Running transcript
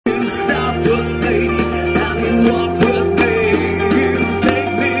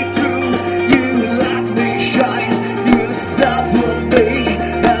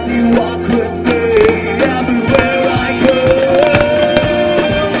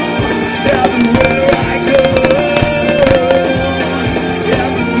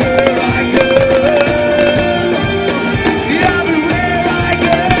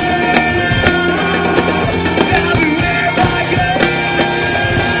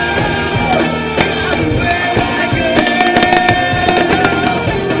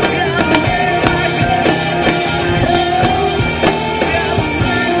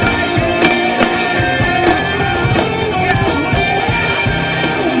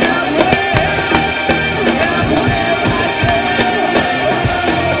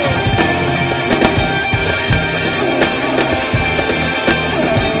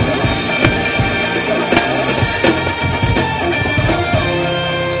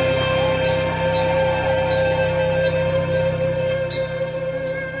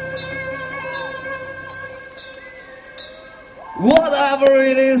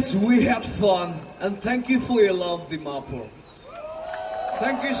Yes, we had fun, and thank you for your love, Dimapur.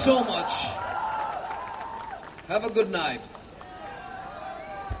 Thank you so much. Have a good night.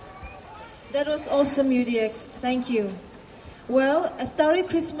 That was awesome, UDX. Thank you. Well, a Starry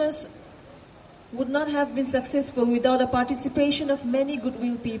Christmas would not have been successful without the participation of many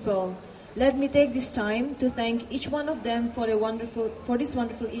goodwill people. Let me take this time to thank each one of them for this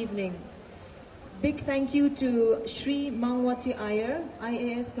wonderful evening. Big thank you to Shri Mangwati Iyer,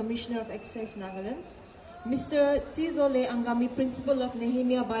 IAS Commissioner of Excise Nagaland, Mr. Tsizole Angami, Principal of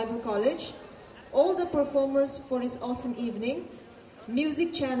Nehemiah Bible College, all the performers for this awesome evening,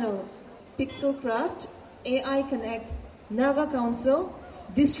 Music Channel, Pixel Craft, AI Connect, Naga Council,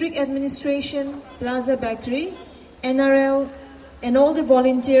 District Administration, Plaza Bakery, NRL, and all the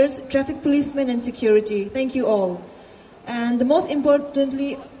volunteers, traffic policemen and security. Thank you all. And the most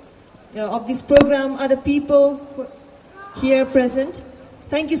importantly of this program are the people here present.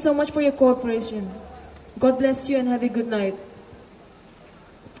 Thank you so much for your cooperation. God bless you and have a good night.